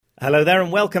Hello there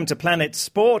and welcome to Planet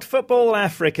Sport Football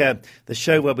Africa, the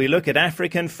show where we look at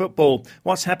African football,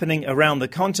 what's happening around the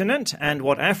continent and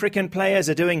what African players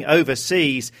are doing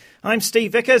overseas. I'm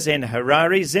Steve Vickers in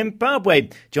Harare, Zimbabwe,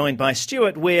 joined by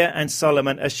Stuart Weir and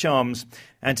Solomon Ashoms.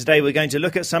 And today we're going to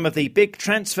look at some of the big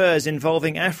transfers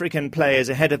involving African players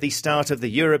ahead of the start of the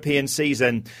European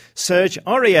season. Serge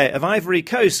Aurier of Ivory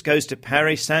Coast goes to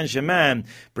Paris Saint-Germain.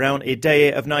 Brown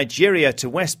Ideye of Nigeria to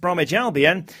West Bromwich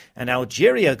Albion. And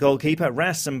Algeria goalkeeper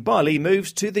Ras Mbali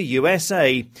moves to the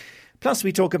USA. Plus,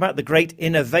 we talk about the great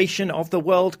innovation of the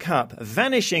World Cup,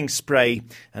 vanishing spray,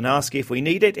 and ask if we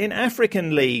need it in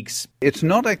African leagues. It's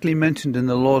not actually mentioned in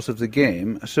the laws of the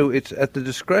game, so it's at the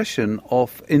discretion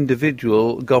of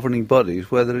individual governing bodies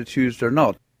whether it's used or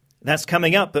not. That's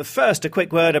coming up, but first a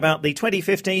quick word about the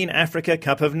 2015 Africa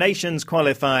Cup of Nations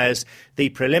qualifiers. The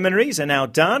preliminaries are now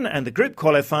done and the group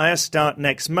qualifiers start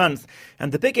next month.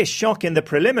 And the biggest shock in the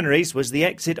preliminaries was the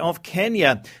exit of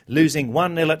Kenya, losing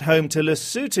 1-0 at home to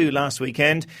Lesotho last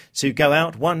weekend to go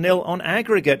out 1-0 on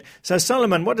aggregate. So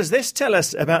Solomon, what does this tell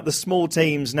us about the small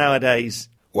teams nowadays?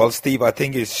 Well, Steve, I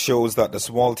think it shows that the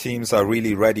small teams are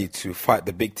really ready to fight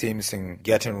the big teams and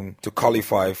getting to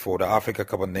qualify for the Africa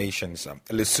Cup of Nations.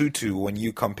 Lesotho, when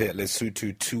you compare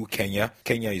Lesotho to Kenya,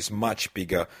 Kenya is much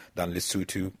bigger than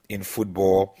Lesotho in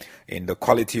football, in the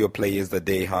quality of players that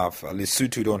they have.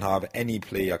 Lesotho don't have any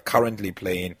player currently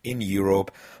playing in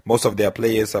Europe. Most of their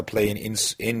players are playing in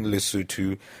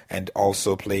Lesotho and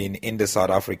also playing in the South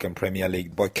African Premier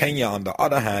League. But Kenya, on the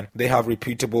other hand, they have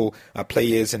reputable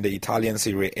players in the Italian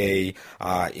Serie A,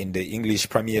 in the English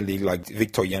Premier League like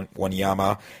Victor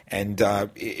Wanyama, and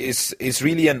it's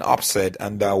really an upset,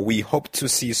 and we hope to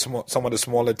see some of the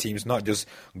smaller teams not just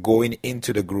going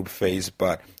into the group phase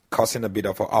but causing a bit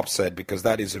of an upset, because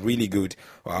that is really good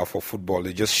for football.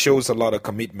 It just shows a lot of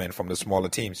commitment from the smaller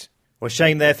teams. Well,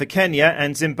 shame there for Kenya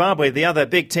and Zimbabwe, the other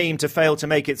big team to fail to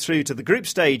make it through to the group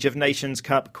stage of Nations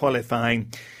Cup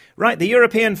qualifying. Right, the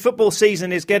European football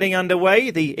season is getting underway.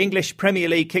 The English Premier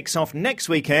League kicks off next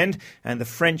weekend and the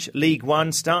French Ligue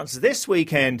 1 starts this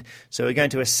weekend. So we're going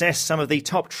to assess some of the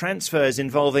top transfers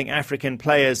involving African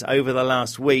players over the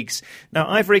last weeks. Now,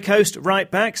 Ivory Coast right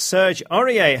back Serge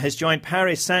Aurier has joined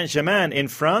Paris Saint-Germain in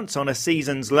France on a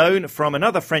season's loan from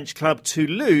another French club,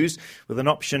 Toulouse, with an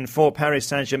option for Paris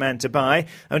Saint-Germain to buy.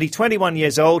 Only 21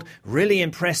 years old, really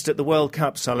impressed at the World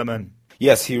Cup, Solomon.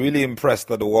 Yes, he really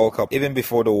impressed at the World Cup. Even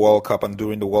before the World Cup and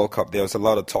during the World Cup, there was a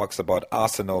lot of talks about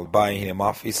Arsenal buying him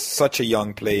off. He's such a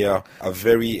young player,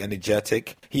 very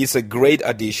energetic. He's a great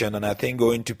addition, and I think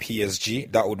going to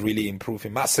PSG, that would really improve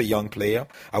him as a young player.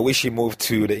 I wish he moved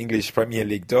to the English Premier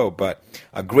League though, but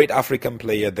a great African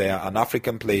player there, an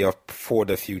African player for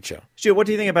the future. Stuart, what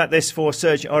do you think about this for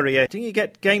Serge Aurier? Do you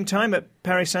get game time at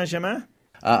Paris Saint-Germain?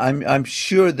 I'm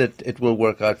sure that it will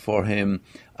work out for him.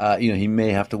 He may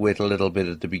have to wait a little bit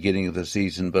at the beginning of the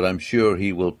season, but I'm sure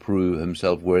he will prove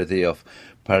himself worthy of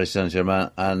Paris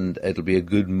Saint-Germain, and it'll be a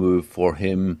good move for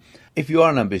him. If you are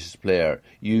an ambitious player,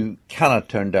 you cannot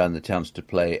turn down the chance to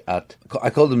play at, I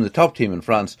call them the top team in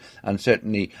France, and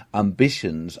certainly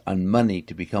ambitions and money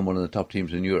to become one of the top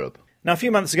teams in Europe. Now, a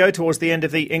few months ago, towards the end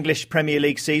of the English Premier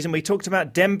League season, we talked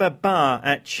about Demba Ba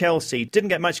at Chelsea. Didn't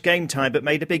get much game time, but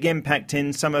made a big impact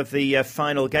in some of the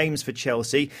final games for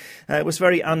Chelsea. It was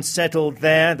very unsettled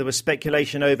there. There was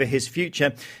speculation over his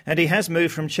future. And he has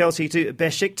moved from Chelsea to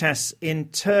Besiktas in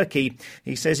Turkey.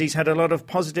 He says he's had a lot of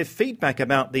positive feedback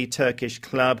about the Turkish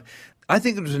club. I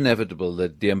think it was inevitable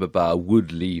that Demba Ba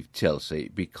would leave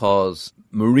Chelsea because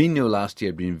Mourinho last year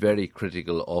had been very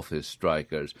critical of his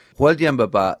strikers. While Demba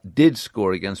Ba did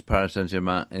score against Paris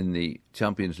Saint-Germain in the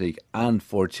Champions League and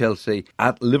for Chelsea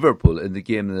at Liverpool in the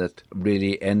game that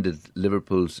really ended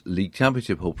Liverpool's League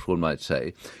Championship hopes, one might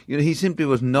say, he simply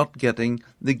was not getting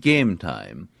the game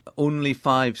time. Only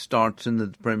 5 starts in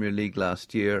the Premier League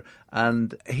last year,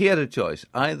 and he had a choice.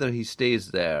 Either he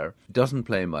stays there, doesn't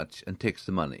play much and takes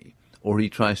the money, or he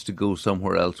tries to go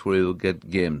somewhere else where he'll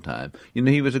get game time.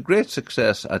 He was a great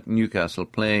success at Newcastle,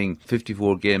 playing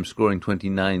 54 games, scoring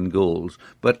 29 goals.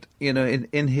 But,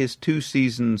 in his 2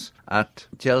 seasons at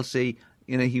Chelsea,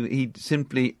 he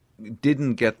simply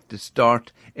didn't get to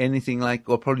start anything like,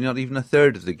 or probably not even a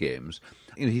third of the games.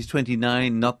 He's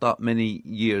 29, not that many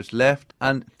years left.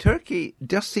 And Turkey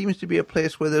just seems to be a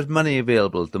place where there's money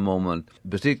available at the moment.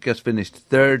 Besiktas finished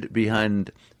third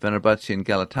behind Fenerbahce and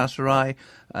Galatasaray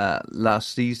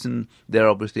last season. They're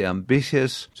obviously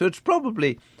ambitious. So it's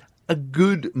probably a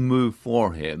good move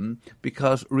for him,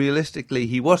 because realistically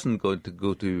he wasn't going to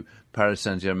go to Paris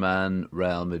Saint-Germain,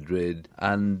 Real Madrid,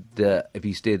 and if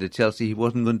he stayed at Chelsea he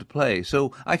wasn't going to play.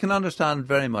 So I can understand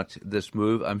very much this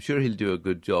move. I'm sure he'll do a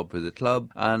good job for the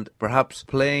club, and perhaps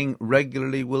playing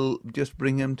regularly will just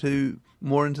bring him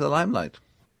more into the limelight.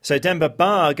 So Demba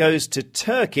Ba goes to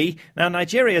Turkey. Now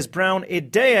Nigeria's Brown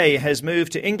Ideye has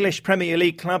moved to English Premier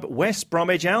League club West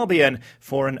Bromwich Albion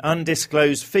for an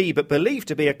undisclosed fee, but believed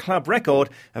to be a club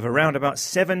record of around about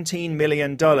 $17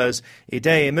 million.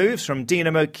 Ideye moves from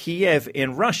Dynamo Kiev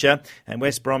in Russia, and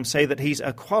West Brom say that he's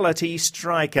a quality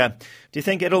striker. Do you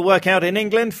think it'll work out in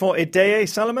England for Ideye,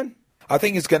 Solomon? I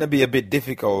think it's going to be a bit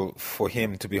difficult for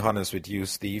him, to be honest with you,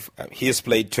 Steve. He has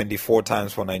played 24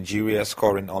 times for Nigeria,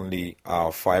 scoring only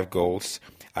 5 goals.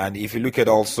 And if you look at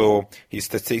also his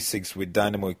statistics with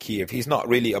Dynamo Kiev, he's not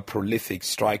really a prolific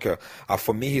striker.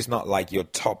 For me, he's not like your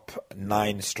top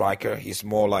 9 striker. He's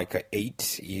more like an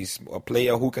 8. He's a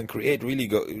player who can create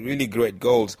really great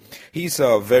goals. He's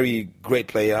a very great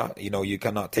player. You know, you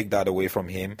cannot take that away from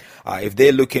him. If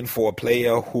they're looking for a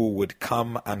player who would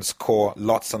come and score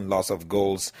lots and lots of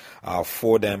goals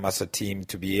for them as a team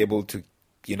to be able to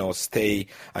stay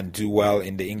and do well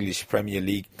in the English Premier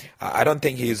League, I don't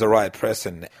think he is the right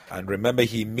person. And remember,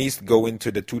 he missed going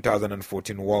to the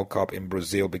 2014 World Cup in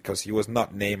Brazil because he was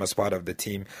not named as part of the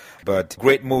team. But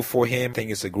great move for him. I think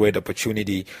it's a great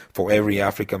opportunity for every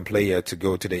African player to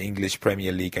go to the English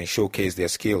Premier League and showcase their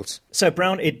skills. So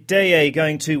Brown Ideye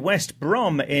going to West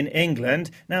Brom in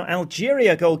England. Now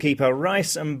Algeria goalkeeper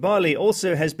Rice Mbali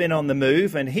also has been on the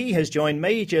move, and he has joined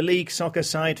Major League Soccer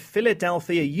side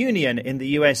Philadelphia Union in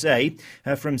the USA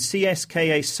from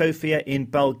CSKA Sofia in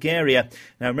Bulgaria.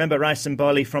 Now remember Rice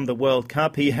Mbali from the World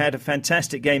Cup. He had a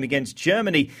fantastic game against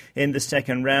Germany in the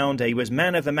second round. He was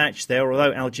man of the match there,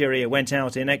 although Algeria went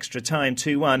out in extra time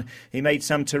 2-1. He made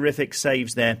some terrific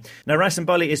saves there. Now Rice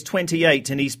Mbali is 28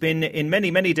 and he's been in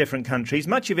many different countries,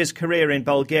 much of his career in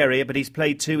Bulgaria, but he's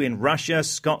played too in Russia,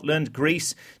 Scotland,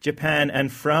 Greece, Japan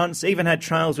and France. Even had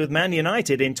trials with Man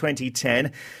United in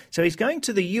 2010. So he's going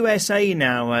to the USA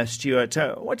now, Stuart.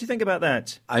 What do you think about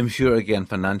that? I'm sure, again,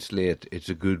 financially it's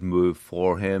a good move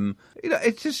for him.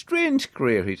 It's a strange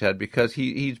career he's had, because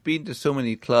he's been to so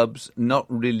many clubs, not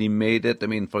really made it. I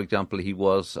mean, for example, he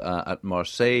was at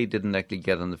Marseille, didn't actually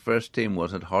get on the first team,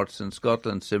 was at Hearts in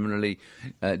Scotland, similarly,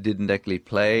 didn't actually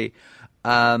play.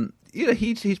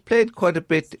 He's played quite a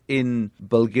bit in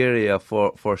Bulgaria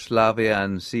for Slavia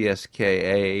and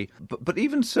CSKA, but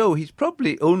even so, he's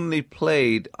probably only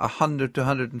played 100 to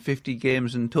 150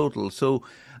 games in total. So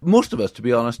most of us, to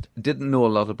be honest, didn't know a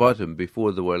lot about him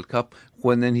before the World Cup,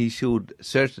 when then he showed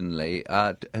certainly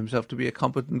himself to be a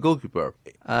competent goalkeeper.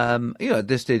 At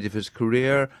this stage of his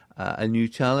career, a new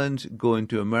challenge, going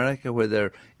to America, where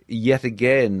they're yet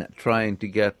again trying to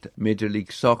get Major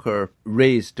League Soccer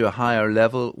raised to a higher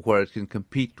level where it can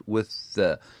compete with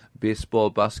baseball,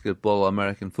 basketball,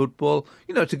 American football.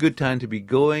 It's a good time to be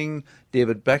going.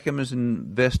 David Beckham is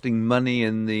investing money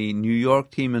in the New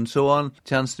York team and so on.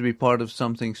 Chance to be part of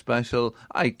something special.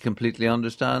 I completely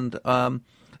understand the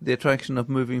attraction of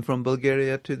moving from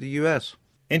Bulgaria to the US.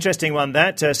 Interesting one,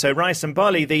 that. So Rice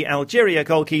Mbali, the Algeria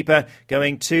goalkeeper,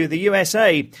 going to the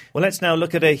USA. Well, let's now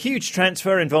look at a huge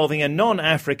transfer involving a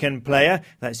non-African player.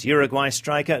 That's Uruguay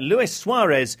striker Luis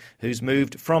Suarez, who's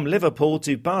moved from Liverpool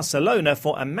to Barcelona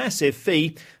for a massive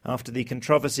fee after the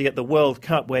controversy at the World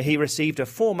Cup, where he received a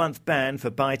 4-month ban for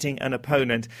biting an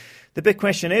opponent. The big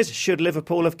question is, should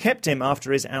Liverpool have kept him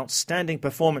after his outstanding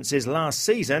performances last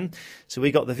season? So we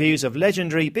got the views of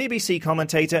legendary BBC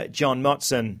commentator John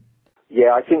Motson.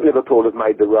 Yeah, I think Liverpool have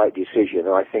made the right decision.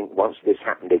 I think once this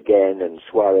happened again and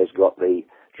Suarez got the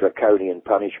draconian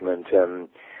punishment,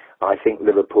 I think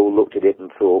Liverpool looked at it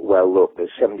and thought, well, look,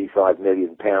 there's £75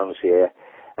 million here,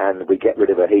 and we get rid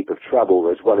of a heap of trouble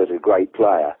as well as a great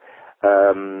player,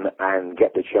 and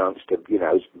get the chance to,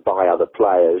 buy other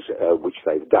players, which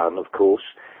they've done, of course.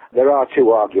 There are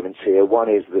two arguments here. One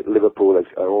is that Liverpool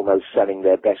are almost selling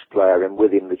their best player and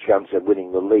with him the chance of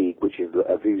winning the league, which is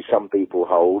a view some people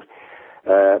hold.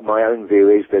 My own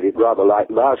view is that it rather like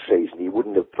last season, he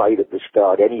wouldn't have played at the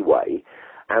start anyway,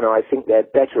 and I think they're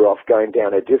better off going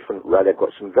down a different road. They've got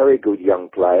some very good young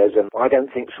players, and I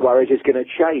don't think Suarez is going to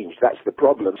change. That's the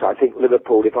problem. So I think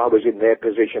Liverpool, if I was in their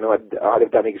position, I'd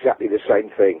have done exactly the same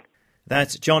thing.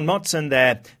 That's John Motson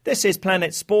there. This is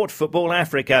Planet Sport Football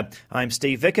Africa. I'm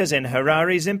Steve Vickers in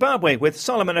Harare, Zimbabwe, with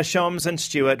Solomon Ashoms and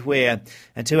Stuart Weir.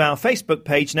 And to our Facebook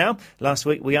page now. Last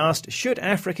week we asked, should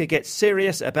Africa get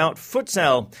serious about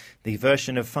futsal, the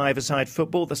version of five-a-side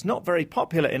football that's not very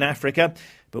popular in Africa,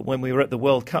 But when we were at the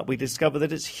World Cup, we discovered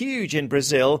that it's huge in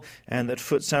Brazil and that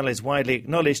futsal is widely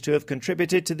acknowledged to have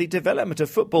contributed to the development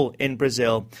of football in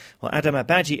Brazil. Well, Adam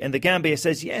Abaji in the Gambia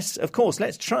says, yes, of course,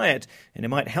 let's try it, and it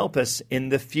might help us in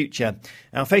the future.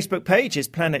 Our Facebook page is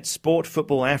Planet Sport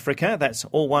Football Africa. That's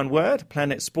all one word,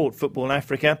 Planet Sport Football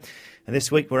Africa. And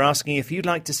this week we're asking if you'd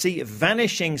like to see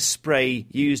vanishing spray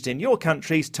used in your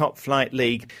country's top flight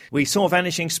league. We saw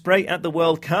vanishing spray at the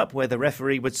World Cup, where the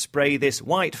referee would spray this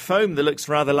white foam that looks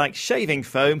rather like shaving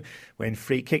foam when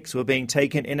free kicks were being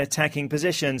taken in attacking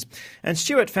positions. And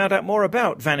Stuart found out more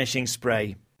about vanishing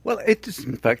spray. Well, it is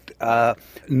in fact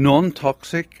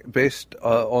non-toxic, based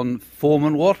on foam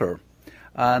and water.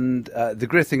 And the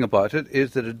great thing about it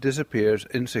is that it disappears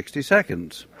in 60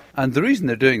 seconds. And the reason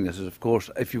they're doing this is, of course,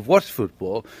 if you've watched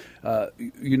football,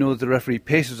 you know the referee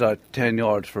paces out 10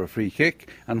 yards for a free kick,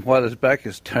 and while his back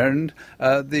is turned,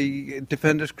 the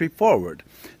defenders creep forward.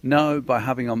 Now, by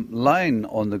having a line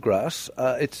on the grass,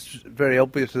 it's very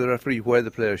obvious to the referee where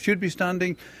the player should be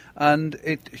standing, and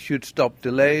it should stop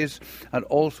delays and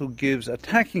also gives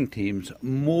attacking teams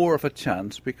more of a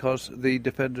chance because the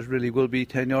defenders really will be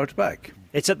 10 yards back.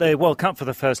 It's at the World Cup for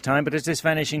the first time, but has this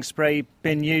vanishing spray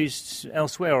been used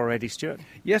elsewhere already, Stuart?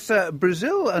 Yes,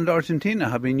 Brazil and Argentina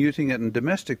have been using it in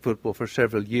domestic football for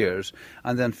several years,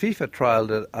 and then FIFA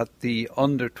trialled it at the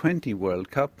Under-20 World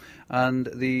Cup and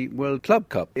the World Club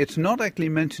Cup. It's not actually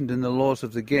mentioned in the laws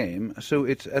of the game, so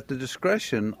it's at the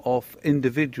discretion of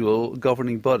individual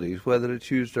governing bodies whether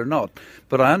it's used or not.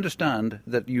 But I understand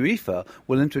that UEFA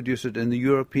will introduce it in the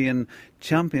European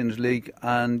Champions League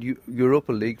and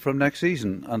Europa League from next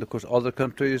season, and of course other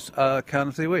countries can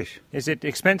if they wish. Is it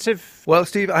expensive? Well,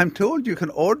 Steve, I'm told you can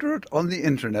order it on the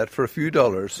internet for a few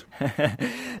dollars.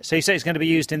 So you say it's going to be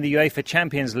used in the UEFA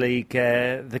Champions League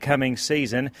the coming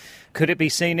season. Could it be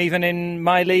seen even in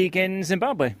my league in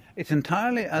Zimbabwe? It's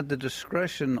entirely at the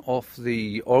discretion of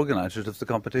the organisers of the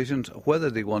competitions whether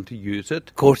they want to use it.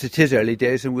 Of course, it is early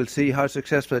days and we'll see how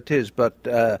successful it is, but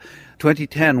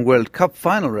 2010 World Cup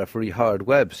final referee Howard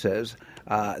Webb says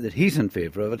that he's in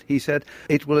favour of it. He said,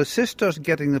 it will assist us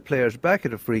getting the players back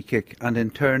at a free kick, and in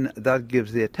turn that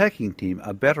gives the attacking team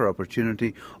a better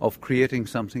opportunity of creating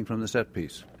something from the set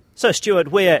piece. So,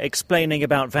 Stuart, we're explaining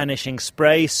about vanishing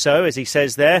spray. So, as he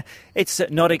says there, it's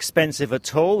not expensive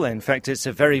at all. In fact, it's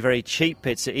very, very cheap.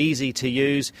 It's easy to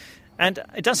use. And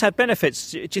it does have benefits.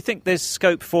 Do you think there's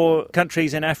scope for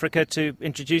countries in Africa to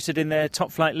introduce it in their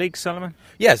top flight leagues, Solomon?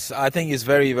 Yes, I think it's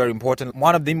very, very important.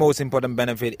 One of the most important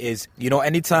benefit is,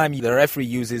 anytime the referee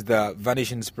uses the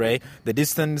vanishing spray, the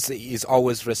distance is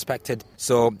always respected.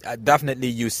 So definitely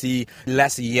you see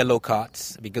less yellow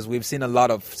cards, because we've seen a lot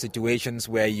of situations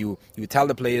where you tell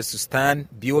the players to stand,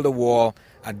 build a wall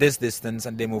at this distance,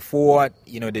 and they move forward,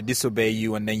 they disobey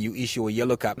you, and then you issue a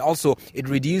yellow card. Also, it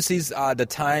reduces the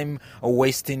time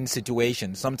wasting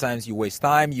situation. Sometimes you waste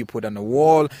time, you put on a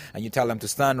wall, and you tell them to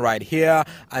stand right here,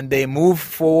 and they move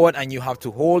forward, and you have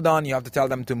to hold on, you have to tell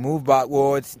them to move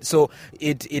backwards. So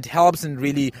it helps in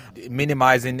really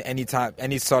minimizing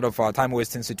any sort of time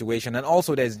wasting situation. And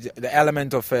also there's the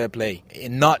element of fair play,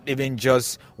 not even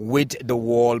just with the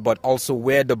wall, but also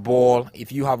where the ball,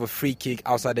 if you have a free kick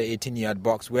outside the 18-yard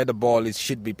box, where the ball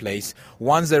should be placed.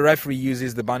 Once the referee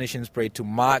uses the vanishing spray to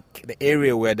mark the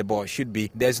area where the ball should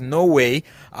be, there's no way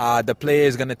the player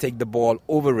is going to take the ball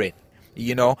over it,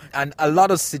 And a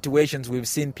lot of situations we've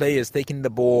seen players taking the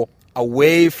ball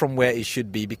away from where it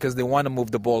should be because they want to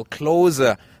move the ball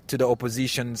closer to the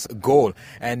opposition's goal.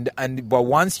 But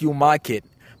once you mark it,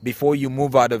 before you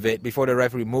move out of it, before the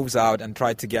referee moves out and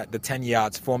try to get the 10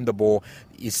 yards from the ball,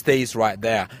 it stays right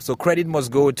there. So credit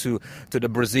must go to the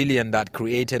Brazilian that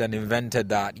created and invented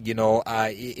that.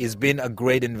 It's been a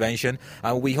great invention,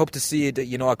 and we hope to see it,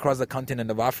 across the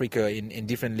continent of Africa in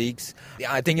different leagues.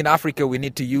 I think in Africa we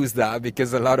need to use that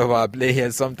because a lot of our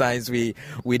players, sometimes we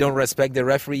don't respect the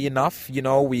referee enough.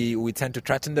 We tend to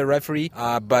threaten the referee,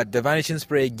 but the vanishing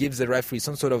spray gives the referee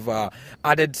some sort of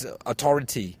added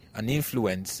authority and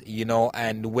influence,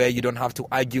 and where you don't have to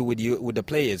argue with the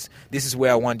players. This is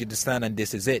where I want you to stand, and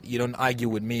this is it. You don't argue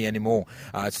with me anymore.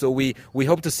 So we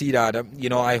hope to see that.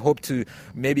 I hope to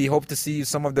see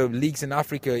some of the leagues in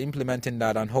Africa implementing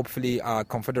that, and hopefully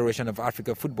Confederation of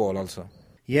Africa Football also.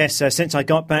 Yes, since I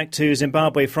got back to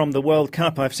Zimbabwe from the World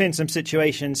Cup, I've seen some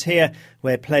situations here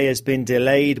where play has been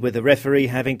delayed with the referee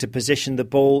having to position the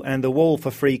ball and the wall for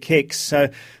free kicks. So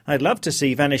I'd love to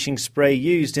see vanishing spray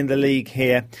used in the league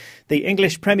here. The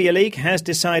English Premier League has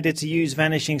decided to use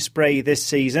vanishing spray this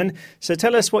season. So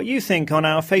tell us what you think on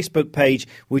our Facebook page.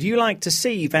 Would you like to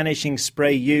see vanishing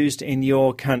spray used in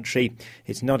your country?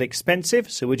 It's not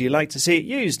expensive, so would you like to see it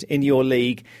used in your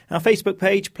league? Our Facebook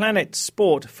page, Planet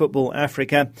Sport Football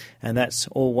Africa. And that's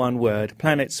all one word,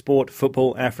 Planet Sport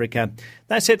Football Africa.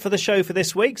 That's it for the show for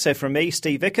this week. So from me,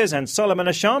 Steve Vickers, and Solomon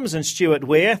Ashams and Stuart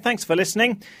Weir, thanks for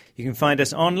listening. You can find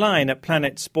us online at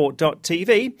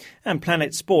planetsport.tv, and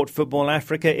Planet Sport Football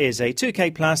Africa is a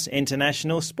 2K Plus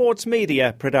international sports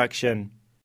media production.